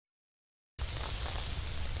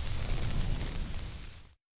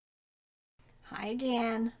Hi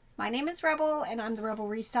again. My name is Rebel and I'm the Rebel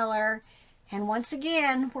Reseller. And once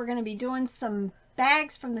again, we're going to be doing some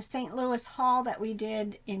bags from the St. Louis haul that we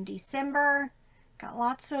did in December. Got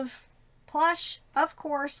lots of plush, of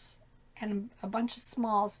course, and a bunch of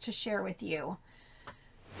smalls to share with you.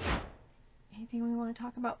 Anything we want to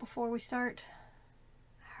talk about before we start?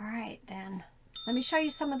 All right, then. Let me show you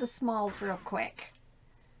some of the smalls real quick.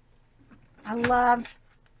 I love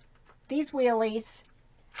these wheelies.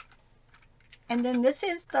 And then this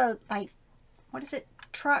is the, like, what is it?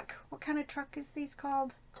 Truck. What kind of truck is these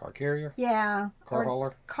called? Car carrier? Yeah. Car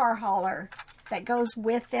hauler? Car hauler that goes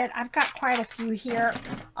with it. I've got quite a few here.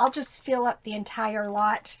 I'll just fill up the entire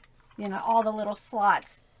lot, you know, all the little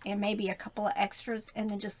slots and maybe a couple of extras and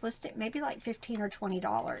then just list it maybe like $15 or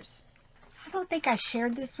 $20. I don't think I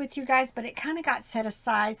shared this with you guys, but it kind of got set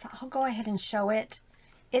aside, so I'll go ahead and show it.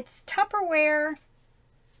 It's Tupperware,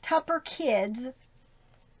 Tupper Kids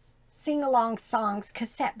Sing-Along Songs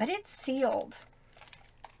cassette, but it's sealed.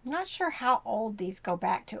 I'm not sure how old these go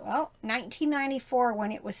back to. Oh, 1994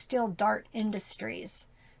 when it was still Dart Industries.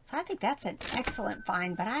 So I think that's an excellent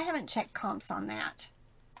find, but I haven't checked comps on that.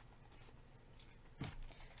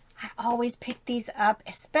 I always pick these up,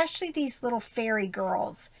 especially these little fairy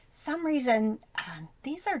girls. Some reason,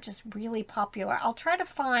 these are just really popular. I'll try to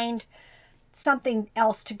find something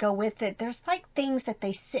else to go with it. There's like things that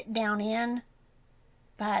they sit down in.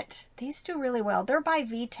 But these do really well. They're by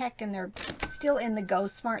VTech and they're still in the Go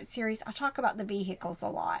Smart series. I'll talk about the vehicles a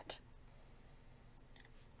lot.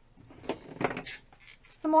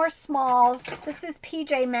 Some more smalls. This is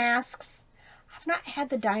PJ Masks. I've not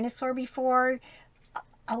had the dinosaur before.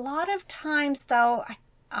 A lot of times though,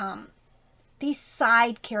 these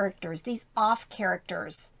side characters, these off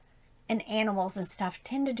characters and animals and stuff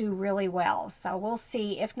tend to do really well. So we'll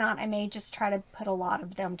see. If not, I may just try to put a lot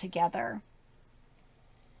of them together.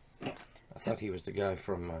 I thought he was the guy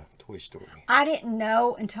from Toy Story. I didn't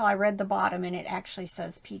know until I read the bottom and it actually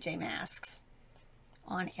says PJ Masks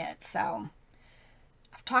on it. So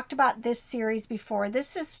I've talked about this series before.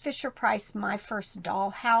 This is Fisher-Price My First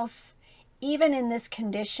Dollhouse. Even in this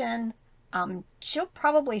condition, she'll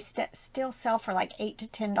probably still sell for like $8 to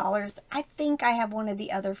 $10. I think I have one of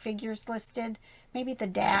the other figures listed, maybe the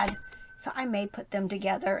dad. So I may put them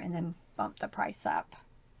together and then bump the price up.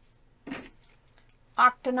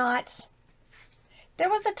 Octonauts. There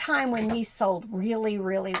was a time when these sold really,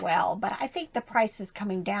 really well, but I think the price is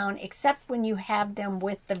coming down, except when you have them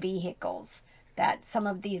with the vehicles that some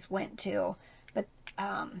of these went to. But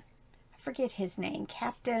I forget his name.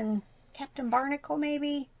 Captain Barnacle,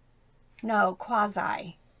 maybe? No, Quasi.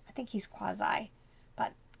 I think he's Quasi.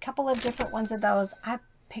 But a couple of different ones of those. I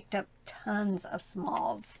picked up tons of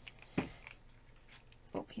smalls.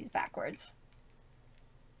 Oh, he's backwards.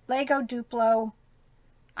 Lego Duplo.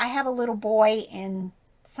 I have a little boy and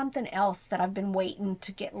something else that I've been waiting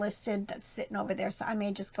to get listed that's sitting over there, so I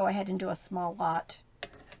may just go ahead and do a small lot.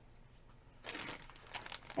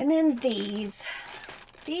 And then these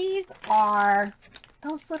are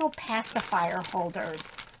those little pacifier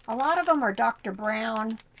holders. A lot of them are Dr.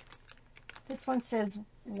 Brown. This one says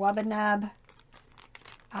Wubbanub.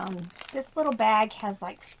 This little bag has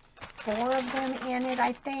like 4 of them in it,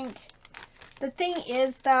 I think. The thing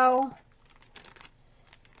is, though,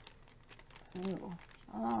 ooh,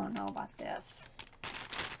 I don't know about this.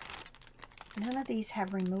 None of these have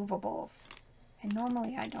removables. And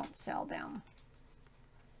normally I don't sell them.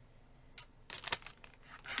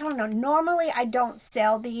 I don't know. Normally I don't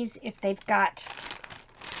sell these if they've got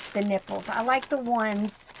the nipples. I like the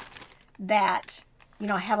ones that, you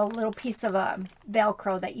know, have a little piece of a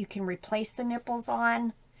Velcro that you can replace the nipples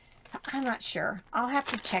on. So I'm not sure. I'll have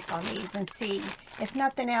to check on these and see. If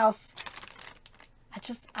nothing else,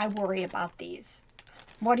 I worry about these.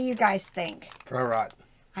 What do you guys think? Dry rot.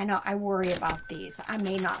 I know, I worry about these. I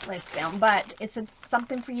may not list them, but it's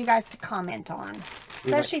something for you guys to comment on.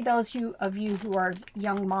 Especially those of you who are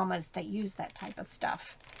young mamas that use that type of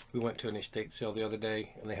stuff. We went to an estate sale the other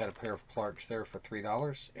day, and they had a pair of Clarks there for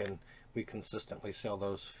 $3, and we consistently sell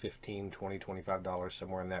those $15, $20, $25,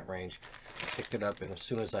 somewhere in that range. I picked it up, and as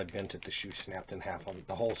soon as I bent it, the shoe snapped in half.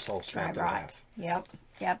 The whole sole snapped in half. Yep,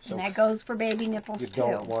 yep. So and that goes for baby nipples, too.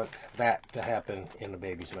 You don't want that to happen in the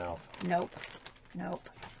baby's mouth. Nope, nope.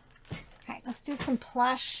 All right, let's do some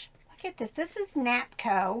plush. Look at this. This is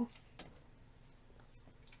Napco.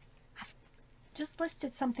 I've just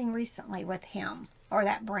listed something recently with him, or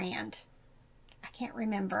that brand. I can't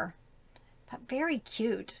remember. But very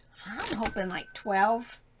cute. I'm hoping like $12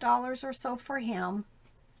 or so for him.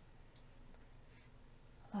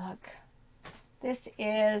 Look. This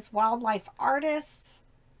is Wildlife Artists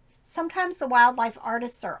Sometimes the wildlife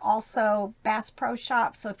artists are also Bass Pro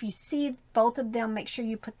Shop. So if you see both of them, make sure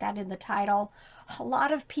you put that in the title. A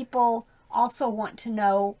lot of people also want to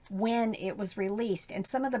know when it was released. And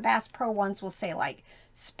some of the Bass Pro ones will say like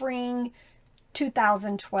spring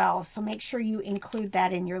 2012. So make sure you include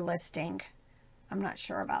that in your listing. I'm not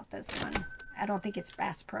sure about this one. I don't think it's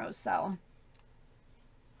Bass Pro, so.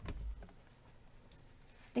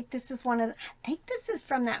 I think this is I think this is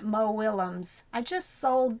from that Mo Willems. I just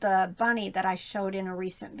sold the bunny that I showed in a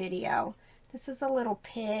recent video. This is a little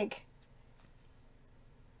pig.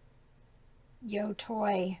 Yo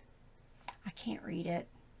toy. I can't read it.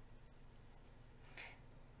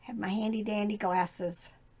 Have my handy dandy glasses.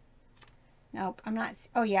 Nope, I'm not.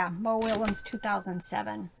 Oh yeah, Mo Willems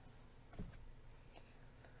 2007.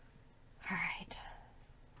 All right.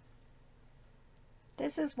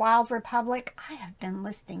 This is Wild Republic. I have been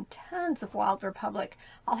listing tons of Wild Republic.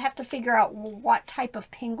 I'll have to figure out what type of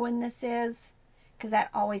penguin this is, because that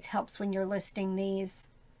always helps when you're listing these.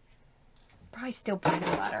 Probably still bread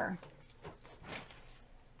and butter.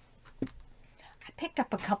 I picked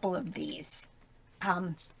up a couple of these.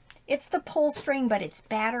 It's the pull string, but it's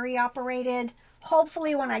battery operated.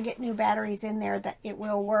 Hopefully when I get new batteries in there that it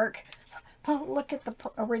will work. But look at the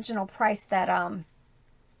original price that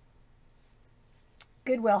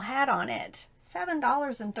Goodwill had on it.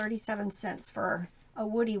 $7.37 for a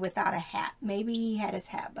Woody without a hat. Maybe he had his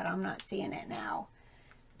hat, but I'm not seeing it now.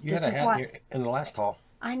 You had a hat in the last haul.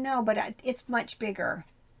 I know, but it's much bigger.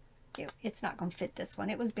 It's not going to fit this one.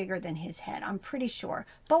 It was bigger than his head, I'm pretty sure.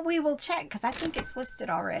 But we will check, because I think it's listed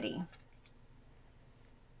already.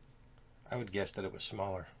 I would guess that it was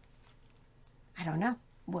smaller. I don't know.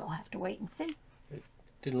 We'll have to wait and see. It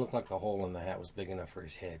didn't look like the hole in the hat was big enough for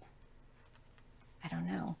his head. I don't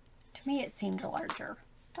know. To me, it seemed larger.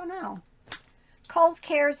 Don't know. Cole's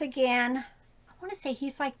Cares again. I want to say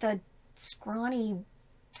he's like the scrawny,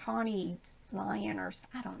 tawny lion, or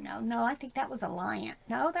I don't know. No, I think that was a lion.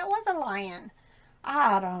 No, that was a lion.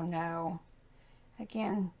 I don't know.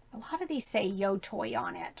 Again, a lot of these say Yo Toy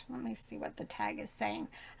on it. Let me see what the tag is saying.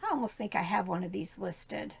 I almost think I have one of these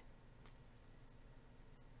listed.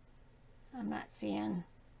 I'm not seeing.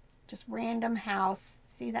 Just random house.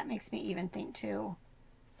 See, that makes me even think too.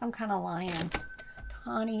 Some kind of lion.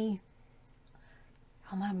 Tawny.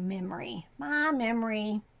 Oh, my memory. My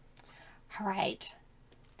memory. All right.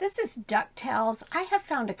 This is DuckTales. I have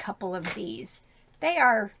found a couple of these. They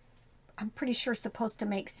are, I'm pretty sure, supposed to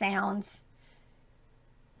make sounds.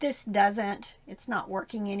 This doesn't. It's not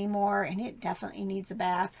working anymore, and it definitely needs a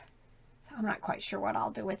bath. So I'm not quite sure what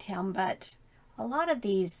I'll do with him, but a lot of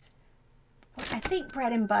these, I think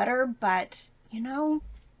bread and butter, but, you know,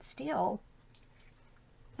 still.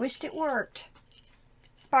 Wished it worked.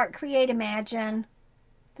 Spark, Create, Imagine.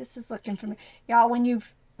 This is looking for me. Y'all, when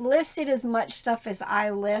you've listed as much stuff as I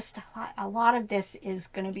list, a lot of this is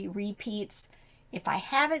going to be repeats. If I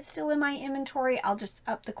have it still in my inventory, I'll just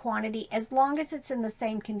up the quantity as long as it's in the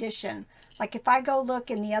same condition. Like if I go look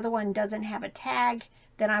and the other one doesn't have a tag,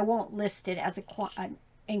 then I won't list it as an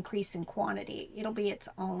increase in quantity. It'll be its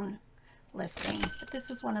own listing. But this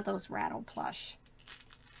is one of those rattle plush.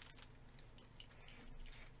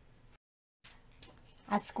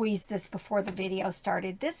 I squeezed this before the video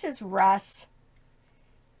started. This is Russ.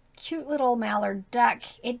 Cute little mallard duck.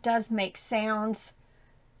 It does make sounds.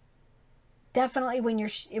 Definitely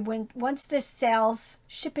once this sells,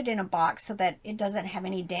 ship it in a box so that it doesn't have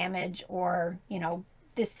any damage, or, you know,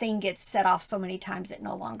 this thing gets set off so many times it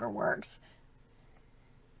no longer works.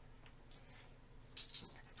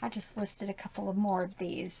 I just listed a couple of more of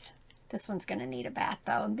these. This one's going to need a bath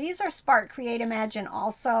though. These are Spark, Create, Imagine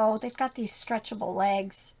also. They've got these stretchable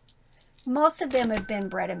legs. Most of them have been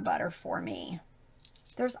bread and butter for me.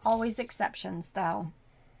 There's always exceptions though.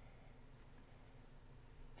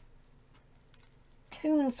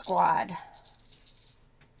 Toon Squad.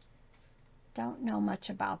 Don't know much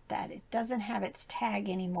about that. It doesn't have its tag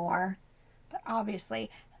anymore, but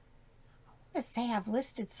obviously I want to say I've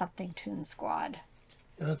listed something Toon Squad.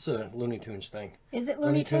 That's a Looney Tunes thing. Is it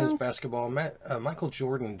Looney Tunes? Basketball. Michael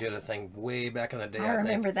Jordan did a thing way back in the day. I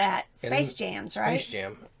remember that. Space Jams, right? Space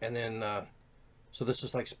Jam. And then, so this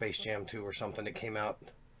is like Space Jam 2 or something. It came out,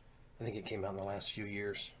 I think it came out in the last few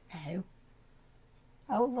years. Oh.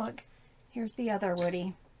 Oh, look. Here's the other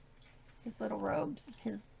Woody. His little robes.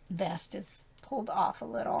 His vest is pulled off a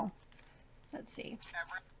little. Let's see.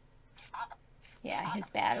 Yeah, his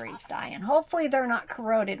battery's dying. Hopefully they're not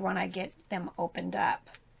corroded when I get them opened up.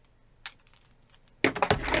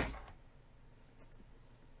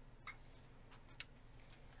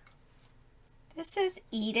 This is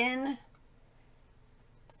Eden.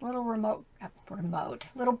 little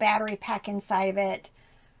little battery pack inside of it.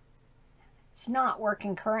 It's not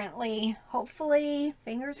working currently. Hopefully,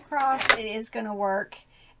 fingers crossed, it is going to work.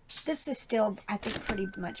 This is still, I think, pretty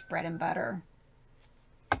much bread and butter.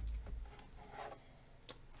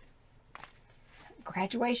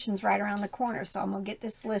 Graduation's right around the corner, so I'm going to get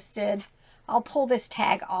this listed. I'll pull this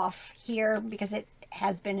tag off here because it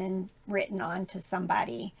has been written on to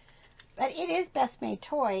somebody. But it is Best Made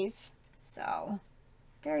Toys, so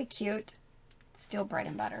very cute. Still bread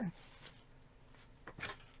and butter.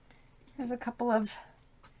 There's a couple of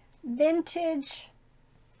vintage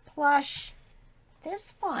plush.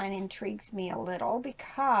 This one intrigues me a little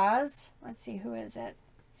because, let's see, who is it?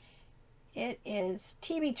 It is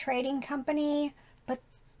TB Trading Company, but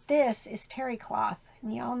this is terry cloth.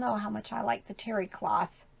 And y'all know how much I like the terry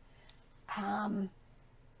cloth.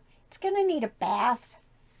 It's going to need a bath.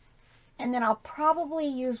 And then I'll probably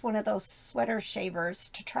use one of those sweater shavers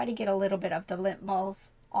to try to get a little bit of the lint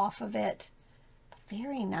balls off of it.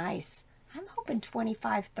 Very nice. I'm hoping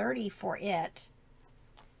 $25-30 for it.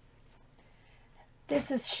 This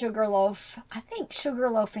is Sugarloaf. I think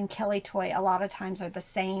Sugarloaf and Kelly Toy a lot of times are the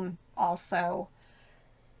same also.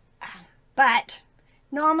 But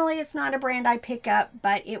normally it's not a brand I pick up,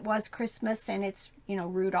 but it was Christmas and it's, you know,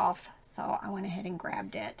 Rudolph. So I went ahead and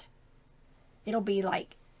grabbed it. It'll be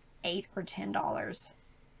like $8 or $10.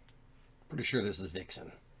 Pretty sure this is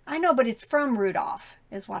Vixen. I know, but it's from Rudolph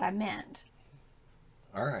is what I meant.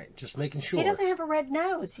 All right, just making sure. He doesn't have a red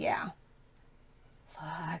nose, yeah.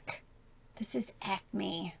 Look, this is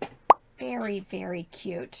Acme. Very, very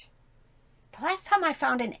cute. The last time I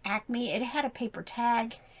found an Acme, it had a paper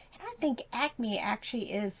tag. And I think Acme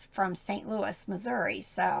actually is from St. Louis, Missouri.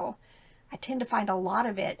 So I tend to find a lot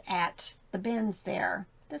of it at the bins there.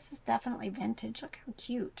 This is definitely vintage. Look how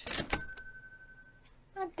cute.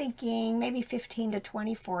 I'm thinking maybe $15 to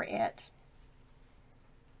 $20 for it.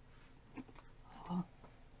 Oh,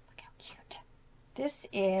 look how cute. This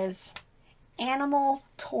is Animal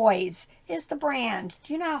Toys is the brand.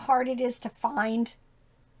 Do you know how hard it is to find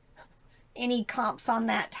any comps on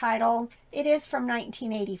that title? It is from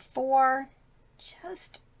 1984.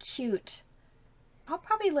 Just cute. I'll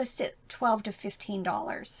probably list it $12 to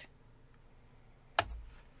 $15.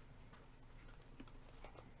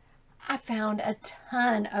 I found a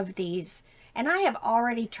ton of these, and I have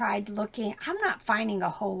already tried looking. I'm not finding a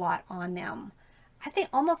whole lot on them. I think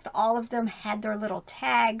almost all of them had their little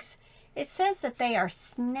tags. It says that they are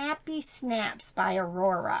Snappy Snaps by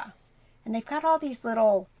Aurora, and they've got all these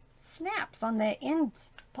little snaps on the ends.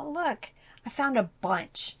 But look, I found a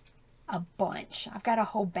bunch. I've got a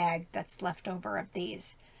whole bag that's left over of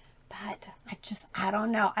these. But I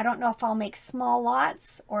don't know. I don't know if I'll make small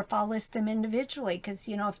lots or if I'll list them individually, because,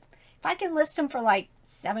 you know, if I can list them for like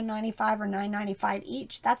 $7.95 or $9.95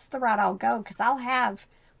 each, that's the route I'll go, because I'll have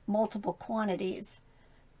multiple quantities.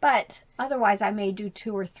 But otherwise, I may do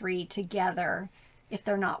 2 or 3 together. If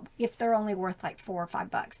they're only worth like $4 or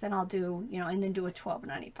 $5, then I'll do, you know, and then do a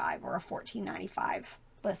 $12.95 or a $14.95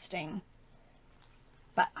 listing.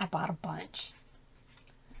 But I bought a bunch.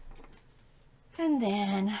 And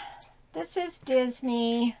then this is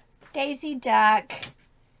Disney, Daisy Duck.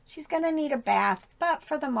 She's going to need a bath, but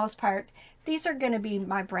for the most part, these are going to be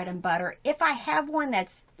my bread and butter. If I have one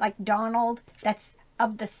that's like Donald, that's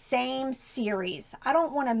of the same series, I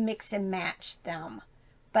don't want to mix and match them.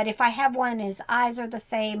 But if I have one, his eyes are the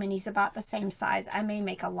same and he's about the same size, I may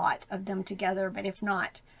make a lot of them together. But if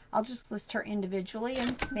not, I'll just list her individually,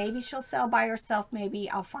 and maybe she'll sell by herself. Maybe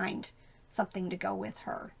I'll find something to go with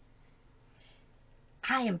her.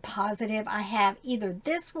 I am positive I have either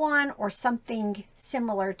this one or something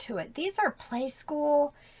similar to it. These are Play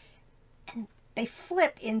School, and they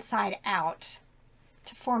flip inside out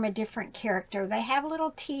to form a different character. They have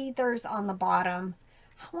little teethers on the bottom.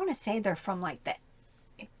 I want to say they're from like the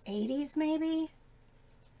 80s maybe?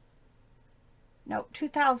 No,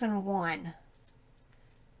 2001.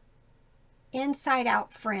 Inside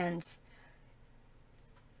Out Friends.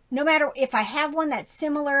 No matter if I have one that's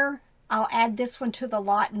similar, I'll add this one to the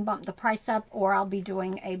lot and bump the price up, or I'll be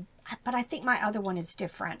doing but I think my other one is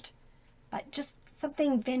different. But just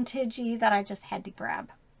something vintagey that I just had to grab.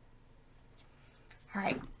 All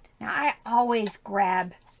right, now I always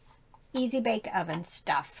grab Easy Bake Oven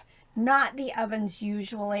stuff. Not the ovens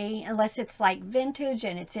usually, unless it's like vintage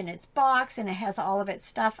and it's in its box and it has all of its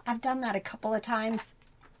stuff. I've done that a couple of times.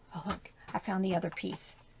 Oh, look, I found the other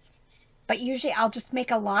piece. But usually I'll just make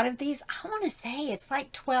a lot of these. I want to say it's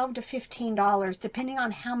like $12 to $15, depending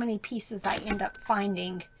on how many pieces I end up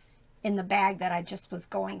finding in the bag that I just was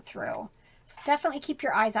going through. So definitely keep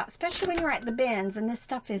your eyes out, especially when you're at the bins and this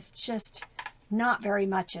stuff is just not very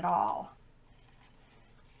much at all.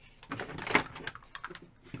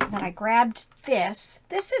 Then I grabbed this.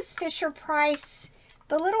 This is Fisher-Price.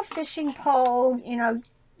 The little fishing pole, you know,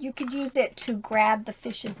 you could use it to grab the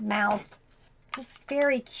fish's mouth. Just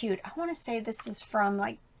very cute. I want to say this is from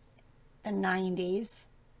like the 90s,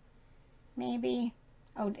 maybe.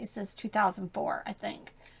 Oh, it says 2004, I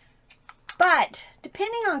think. But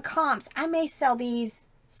depending on comps, I may sell these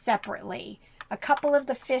separately. A couple of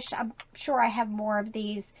the fish, I'm sure I have more of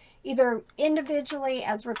these, either individually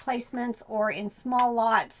as replacements or in small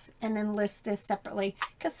lots, and then list this separately.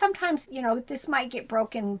 Because sometimes, you know, this might get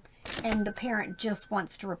broken and the parent just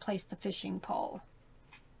wants to replace the fishing pole.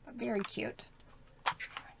 But very cute.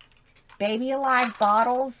 Baby Alive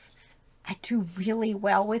bottles. I do really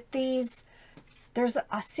well with these. There's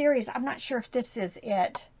a series, I'm not sure if this is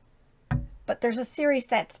it, but there's a series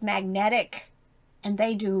that's magnetic, and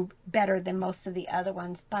they do better than most of the other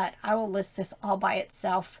ones, but I will list this all by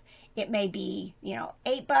itself. It may be, you know,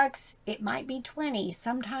 $8. It might be 20.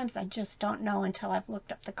 Sometimes I just don't know until I've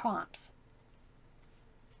looked up the comps.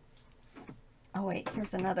 Oh wait,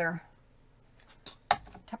 here's another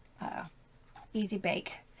Easy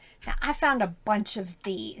Bake. Now I found a bunch of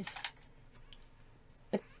these,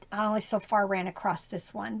 but I only so far ran across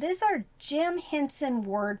this one. These are Jim Henson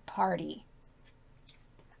Word Party.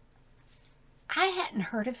 I hadn't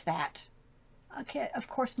heard of that. Okay, of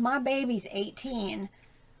course, my baby's 18,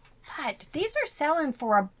 but these are selling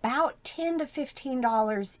for about $10 to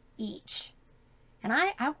 $15 each. And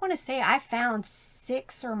I want to say I found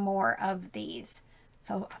 6 or more of these.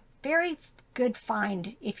 So very good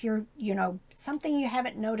find if you're, you know, something you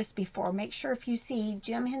haven't noticed before. Make sure if you see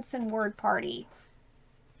Jim Henson Word Party,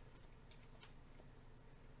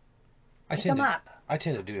 pick them up. I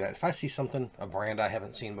tend to do that. If I see something, a brand I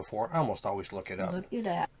haven't seen before, I almost always look it up. Look it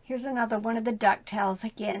up. Here's another one of the DuckTales.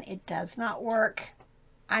 Again, it does not work.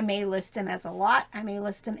 I may list them as a lot. I may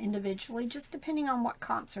list them individually, just depending on what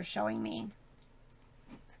comps are showing me.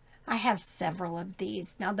 I have several of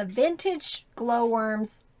these. Now, the vintage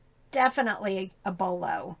glowworms, definitely a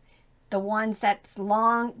bolo. The ones that's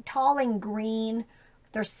long, tall and green.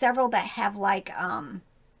 There's several that have like,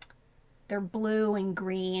 they're blue and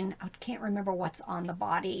green. I can't remember what's on the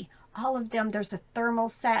body. All of them, there's a thermal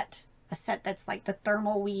set, a set that's like the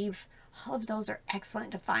thermal weave. All of those are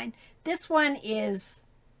excellent to find. This one is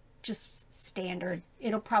just standard.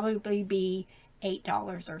 It'll probably be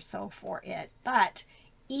 $8 or so for it, but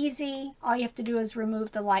easy. All you have to do is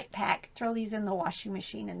remove the light pack, throw these in the washing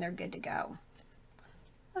machine, and they're good to go.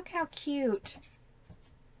 Look how cute.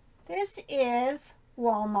 This is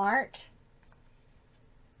Walmart.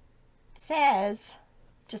 Says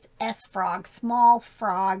just S frog, small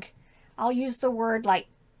frog. I'll use the word like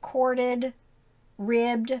corded,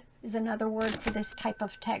 ribbed is another word for this type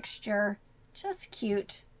of texture. Just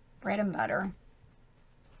cute. Bread and butter.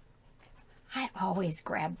 I always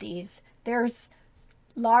grab these. There's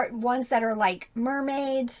large ones that are like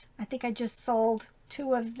mermaids. I think I just sold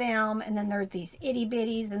 2 of them, and then there's these itty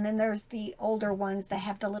bitties, and then there's the older ones that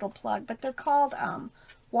have the little plug, but they're called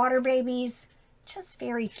water babies. Just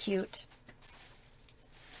very cute.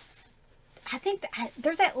 I think that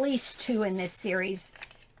there's at least 2 in this series.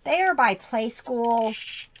 They are by Play School.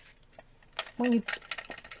 When you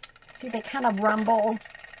see, they kind of rumble.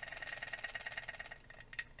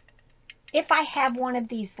 If I have one of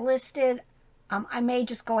these listed, I may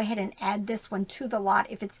just go ahead and add this one to the lot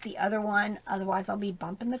if it's the other one. Otherwise, I'll be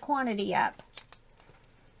bumping the quantity up.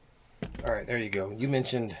 All right, there you go. You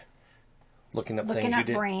mentioned looking up things you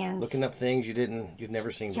didn't, looking up things you'd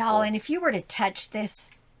never seen before. Y'all, and if you were to touch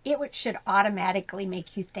this, it should automatically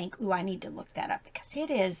make you think, ooh, I need to look that up, because it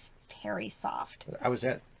is very soft.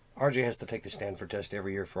 RJ has to take the Stanford test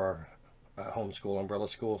every year for our homeschool umbrella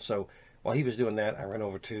school. So while he was doing that, I ran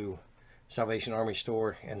over to Salvation Army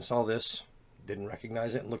store and saw this, didn't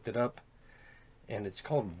recognize it, and looked it up. And it's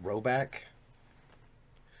called Roback.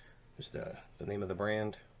 Is the name of the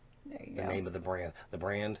brand. There you go. The name of the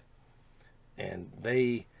brand. And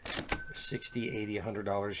they, $60, $80,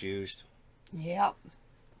 $100 used. Yep.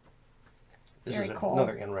 This Very is cool.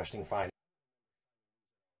 Another interesting find.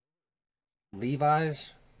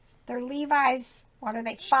 Levi's. They're Levi's, what are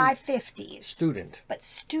they? 550s. Student. But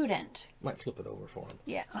student. Might flip it over for him.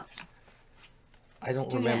 Yeah. I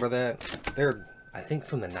don't remember that. They're, I think,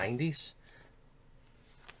 from the 90s.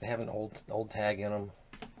 They have an old tag in them.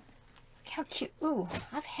 Look how cute. Ooh,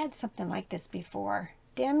 I've had something like this before.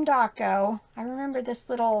 Dim Daco. I remember this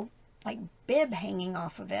little, like, bib hanging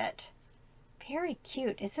off of it. Very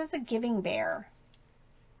cute. It says a giving bear.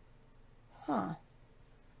 Huh.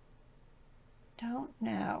 Don't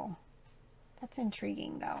know. That's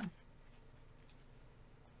intriguing, though.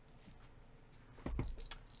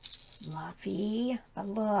 fluffy, but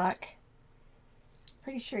look.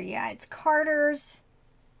 Pretty sure, yeah, it's Carter's.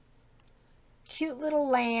 Cute little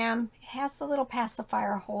lamb. It has the little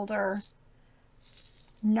pacifier holder.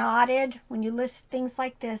 Knotted. When you list things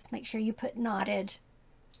like this, make sure you put knotted.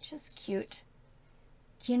 Just cute.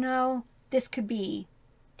 You know, this could be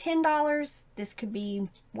 $10. This could be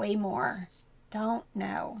way more. Don't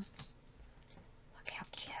know. Look how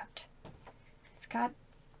cute. It's got,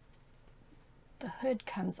 the hood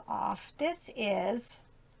comes off. This is,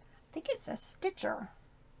 I think it's a stitcher.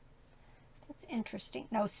 That's interesting.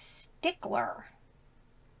 No, stickler.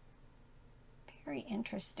 Very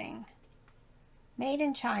interesting. Made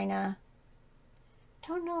in China.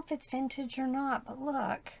 Don't know if it's vintage or not, but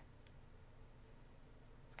look.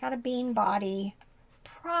 It's got a bean body.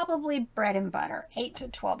 Probably bread and butter. $8 to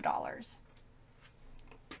 $12.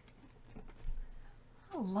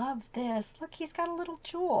 I love this. Look, he's got a little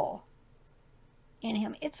jewel in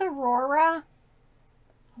him. It's Aurora.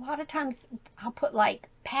 A lot of times I'll put like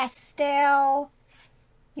pastel,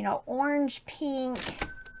 you know, orange, pink,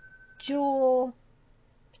 jewel.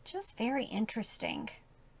 Just very interesting.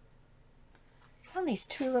 I found these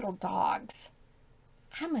two little dogs.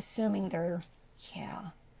 I'm assuming they're, yeah.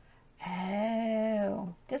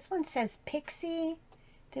 Oh, this one says Pixie.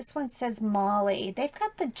 This one says Molly. They've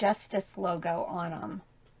got the Justice logo on them,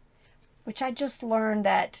 which I just learned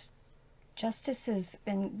that Justice has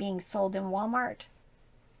been being sold in Walmart.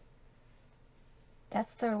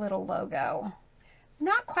 That's their little logo.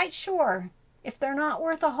 Not quite sure. If they're not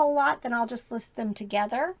worth a whole lot, then I'll just list them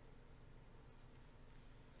together.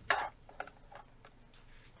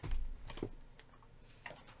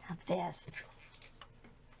 Now this.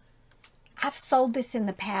 I've sold this in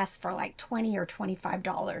the past for like $20 or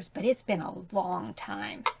 $25, but it's been a long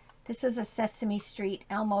time. This is a Sesame Street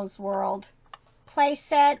Elmo's World play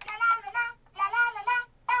set.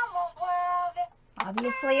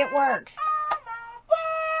 Obviously it works.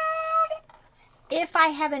 If I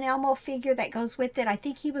have an Elmo figure that goes with it, I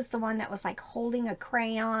think he was the one that was like holding a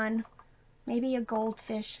crayon, maybe a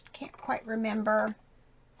goldfish, can't quite remember.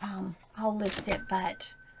 I'll list it,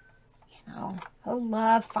 but you know, I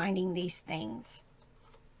love finding these things.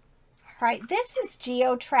 All right, this is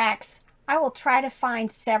GeoTracks. I will try to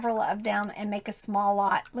find several of them and make a small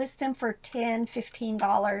lot. List them for $10,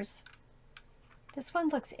 $15. This one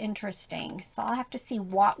looks interesting, so I'll have to see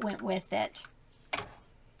what went with it.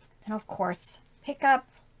 And of course, pick up,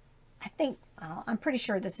 I think, I'm pretty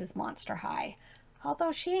sure this is Monster High.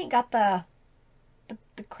 Although she ain't got the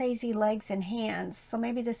crazy legs and hands, so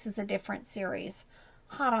maybe this is a different series.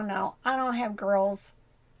 I don't know. I don't have girls,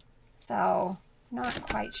 so not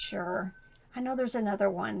quite sure. I know there's another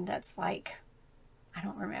one that's like, I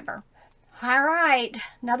don't remember. All right,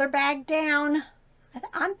 another bag down.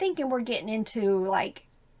 I'm thinking we're getting into like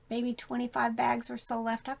maybe 25 bags or so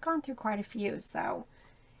left. I've gone through quite a few, so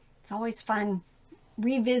it's always fun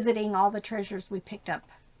revisiting all the treasures we picked up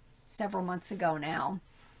several months ago now.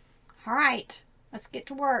 All right, let's get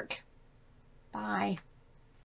to work. Bye.